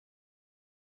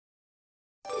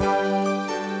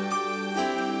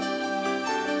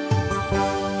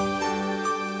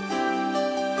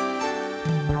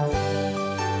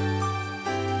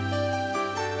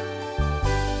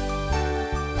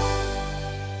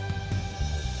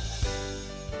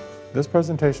This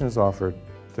presentation is offered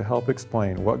to help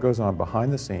explain what goes on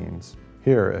behind the scenes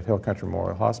here at Hill Country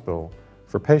Memorial Hospital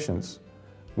for patients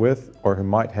with or who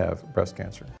might have breast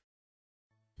cancer.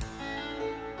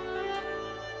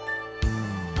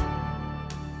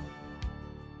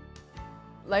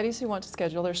 Ladies who want to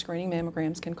schedule their screening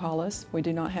mammograms can call us. We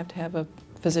do not have to have a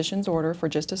physician's order for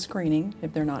just a screening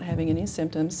if they're not having any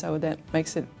symptoms, so that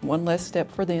makes it one less step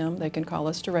for them. They can call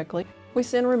us directly. We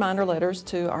send reminder letters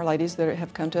to our ladies that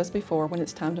have come to us before when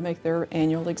it's time to make their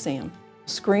annual exam.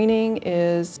 Screening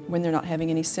is when they're not having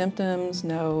any symptoms,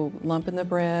 no lump in the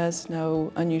breast,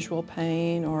 no unusual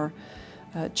pain or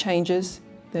changes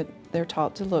that they're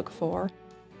taught to look for.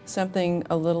 Something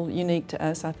a little unique to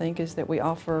us, I think, is that we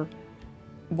offer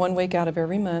 1 week out of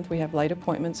every month we have late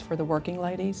appointments for the working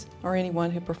ladies or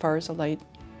anyone who prefers a late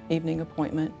evening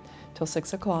appointment till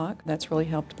 6 o'clock. That's really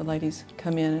helped the ladies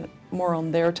come in more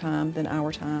on their time than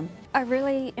our time. I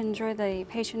really enjoy the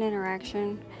patient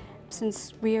interaction.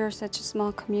 Since we are such a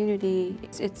small community,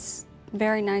 it's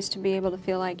very nice to be able to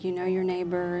feel like you know your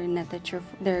neighbor and that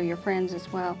they're your friends as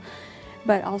well.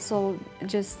 But also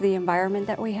just the environment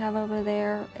that we have over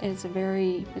there is it's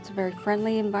a very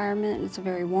friendly environment, it's a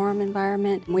very warm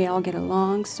environment. We all get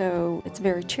along, so it's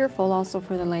very cheerful also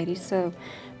for the ladies. So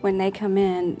when they come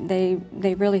in,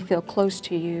 they really feel close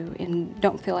to you and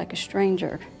don't feel like a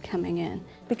stranger coming in.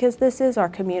 Because this is our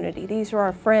community. These are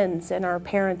our friends and our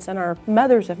parents and our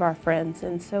mothers of our friends.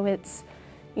 And so it's,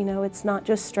 you know, it's not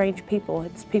just strange people,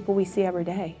 it's people we see every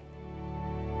day.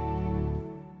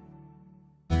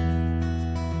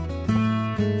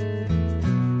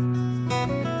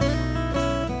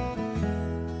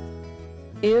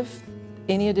 If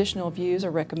any additional views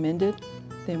are recommended,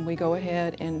 then we go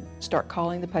ahead and start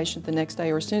calling the patient the next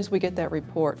day, or as soon as we get that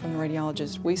report from the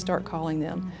radiologist, we start calling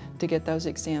them to get those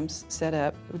exams set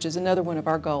up, which is another one of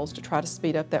our goals, to try to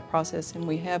speed up that process, and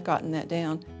we have gotten that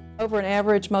down. Over an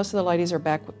average, most of the ladies are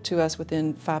back to us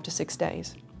within 5 to 6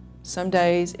 days. Some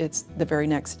days it's the very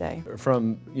next day.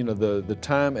 From the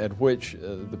time at which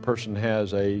the person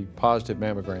has a positive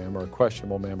mammogram or a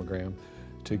questionable mammogram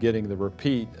to getting the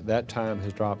repeat, that time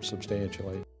has dropped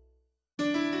substantially.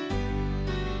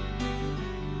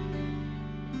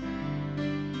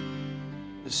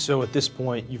 So at this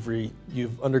point,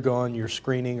 you've undergone your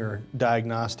screening or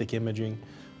diagnostic imaging,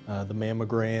 the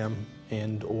mammogram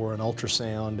or an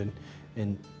ultrasound,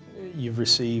 and you've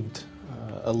received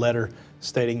a letter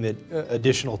stating that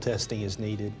additional testing is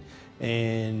needed,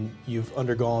 and you've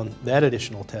undergone that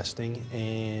additional testing,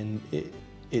 and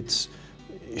it's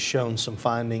shown some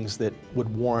findings that would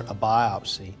warrant a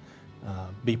biopsy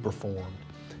be performed.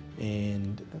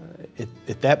 And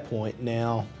at that point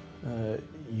now,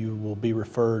 you will be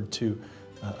referred to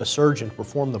a surgeon to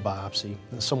perform the biopsy,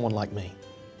 someone like me.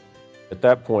 At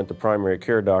that point, the primary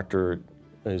care doctor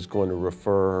is going to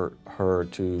refer her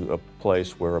to a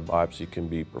place where a biopsy can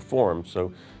be performed.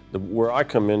 So where I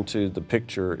come into the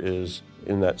picture is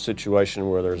in that situation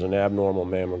where there's an abnormal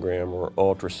mammogram or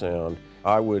ultrasound.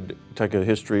 I would take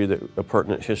a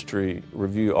pertinent history,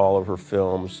 review all of her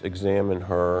films, examine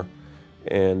her,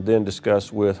 and then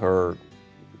discuss with her,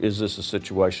 is this a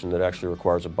situation that actually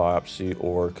requires a biopsy,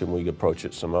 or can we approach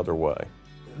it some other way?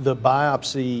 The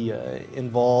biopsy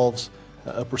involves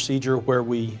a procedure where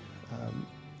we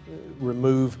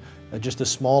remove just a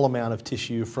small amount of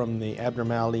tissue from the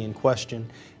abnormality in question,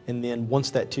 and then once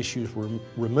that tissue is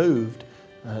removed,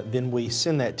 then we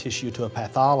send that tissue to a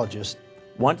pathologist.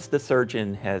 Once the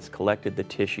surgeon has collected the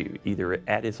tissue, either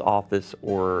at his office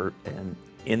or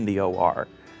in the OR,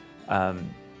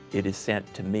 it is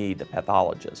sent to me, the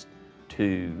pathologist,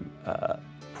 to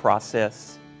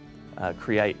process,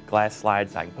 create glass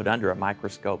slides I can put under a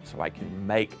microscope so I can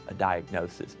make a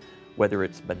diagnosis, whether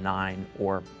it's benign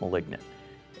or malignant.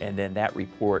 And then that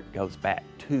report goes back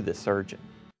to the surgeon.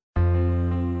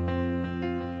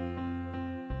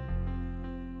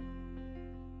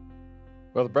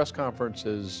 Well, the breast conference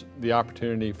is the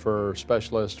opportunity for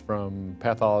specialists from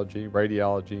pathology,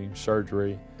 radiology,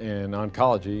 surgery, and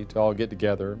oncology to all get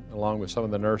together, along with some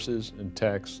of the nurses and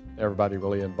techs, everybody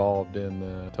really involved in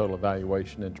the total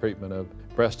evaluation and treatment of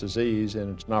breast disease.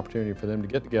 And it's an opportunity for them to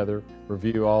get together,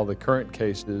 review all the current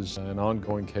cases and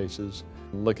ongoing cases,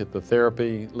 look at the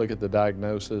therapy, look at the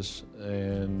diagnosis,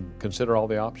 and consider all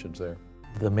the options there.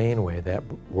 The main way that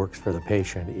works for the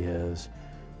patient is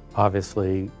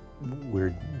obviously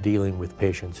we're dealing with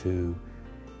patients who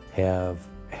have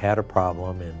had a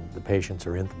problem, and the patients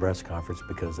are in the breast conference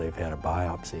because they've had a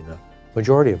biopsy, the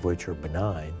majority of which are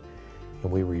benign.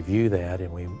 And we review that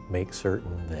and we make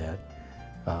certain that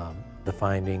the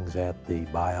findings at the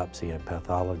biopsy and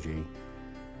pathology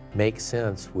make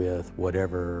sense with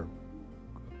whatever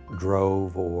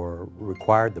drove or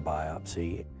required the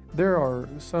biopsy. There are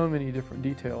so many different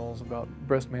details about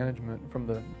breast management, from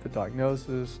the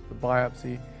diagnosis, the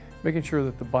biopsy, making sure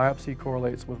that the biopsy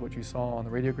correlates with what you saw on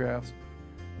the radiographs.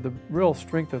 The real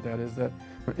strength of that is that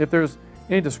if there's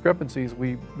any discrepancies,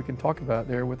 we can talk about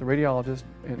there with the radiologist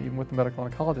and even with the medical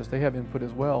oncologist. They have input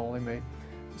as well. They may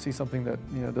see something that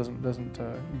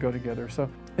doesn't go together. So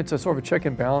it's a sort of a check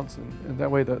and balance, and that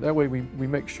way we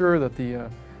make sure that the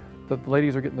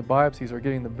ladies are getting the biopsies, are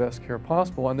getting the best care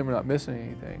possible, and then we're not missing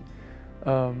anything.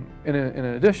 And in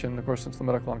addition, of course, since the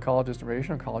medical oncologist and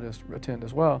radiation oncologist attend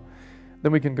as well,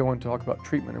 then we can go and talk about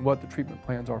treatment and what the treatment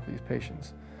plans are for these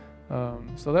patients.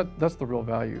 So that's the real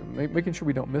value, making sure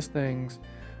we don't miss things,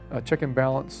 check and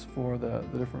balance for the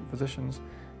different physicians,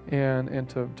 and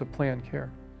to plan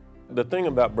care. The thing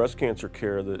about breast cancer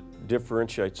care that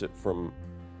differentiates it from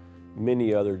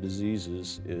many other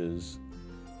diseases is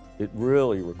it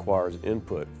really requires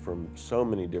input from so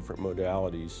many different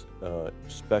modalities,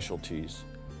 specialties,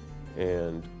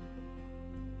 and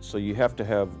so you have to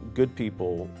have good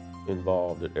people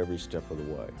involved at every step of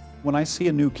the way. When I see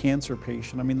a new cancer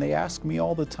patient, I mean, they ask me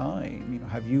all the time,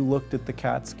 have you looked at the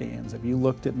CAT scans? Have you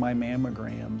looked at my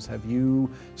mammograms? Have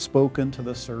you spoken to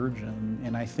the surgeon?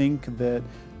 And I think that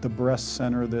the breast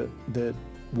center that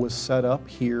was set up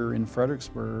here in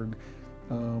Fredericksburg,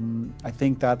 I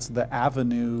think that's the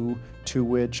avenue to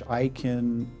which I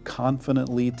can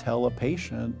confidently tell a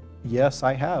patient, yes,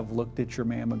 I have looked at your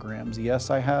mammograms. Yes,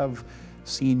 I have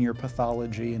seen your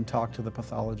pathology and talked to the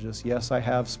pathologist. Yes, I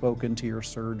have spoken to your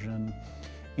surgeon.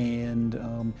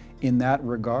 And in that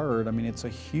regard, I mean, it's a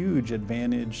huge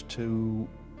advantage to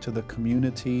the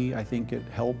community. I think it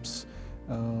helps,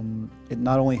 it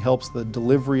not only helps the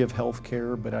delivery of health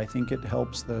care, but I think it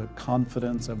helps the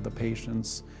confidence of the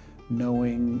patients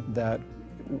knowing that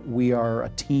we are a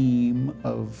team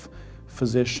of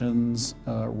physicians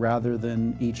rather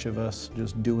than each of us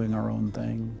just doing our own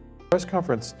thing. Breast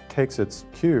Conference takes its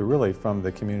cue really from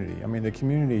the community. I mean, the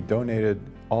community donated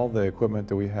all the equipment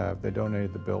that we have. They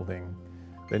donated the building.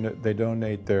 They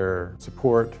donate their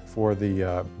support for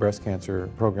the breast cancer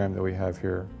program that we have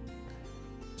here.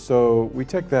 So we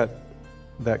take that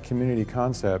community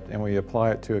concept and we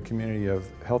apply it to a community of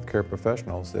healthcare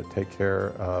professionals that take care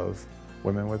of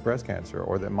women with breast cancer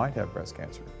or that might have breast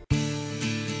cancer.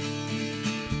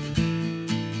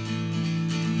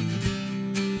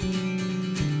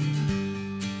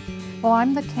 Well,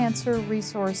 I'm the Cancer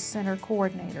Resource Center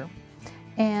Coordinator,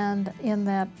 and in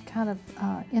that kind of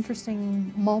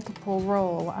interesting multiple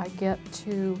role, I get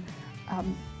to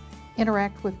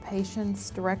interact with patients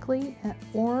directly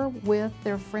or with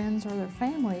their friends or their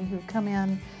family who come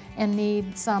in and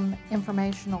need some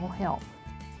informational help.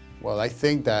 Well, I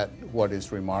think that what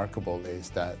is remarkable is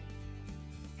that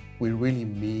we really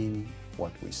mean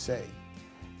what we say.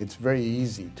 It's very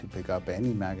easy to pick up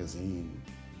any magazine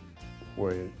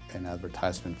where an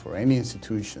advertisement for any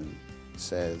institution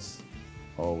says,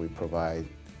 oh, we provide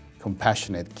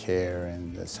compassionate care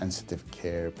and sensitive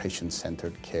care,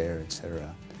 patient-centered care,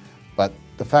 etc. But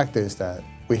the fact is that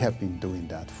we have been doing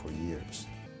that for years.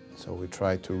 So we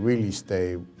try to really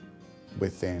stay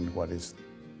within what is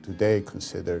today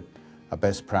considered a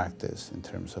best practice in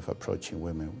terms of approaching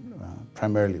women,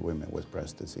 primarily women with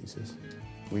breast diseases.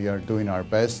 We are doing our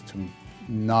best to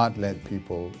not let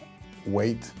people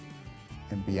wait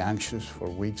and be anxious for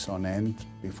weeks on end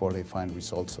before they find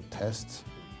results of tests.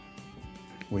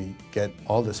 We get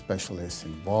all the specialists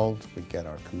involved, we get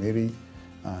our committee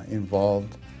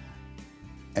involved,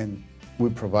 and we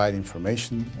provide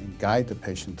information and guide the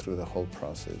patient through the whole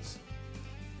process.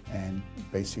 And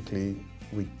basically,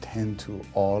 we tend to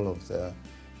all of the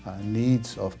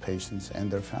needs of patients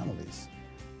and their families.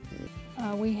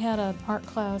 We had an art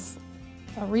class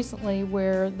recently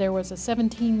where there was a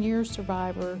 17-year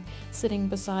survivor sitting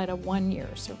beside a 1-year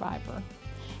survivor.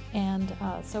 And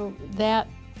so that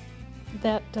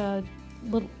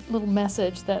little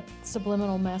message, that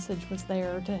subliminal message was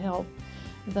there to help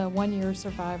the 1-year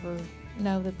survivor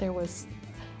know that there was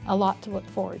a lot to look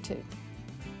forward to.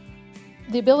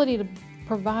 The ability to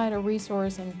provide a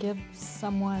resource and give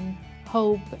someone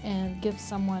hope and give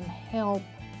someone help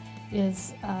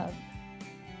is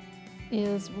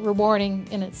rewarding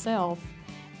in itself,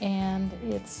 and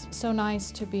it's so nice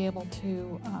to be able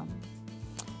to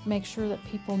make sure that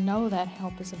people know that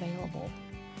help is available.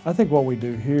 I think what we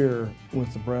do here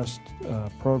with the breast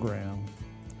program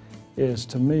is,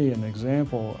 to me, an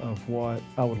example of what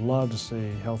I would love to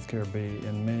see healthcare be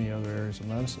in many other areas of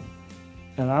medicine.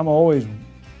 And I'm always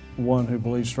one who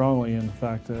believes strongly in the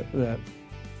fact that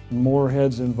more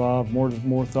heads involved,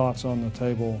 more thoughts on the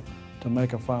table, to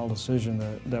make a final decision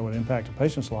that would impact a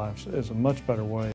patient's life is a much better way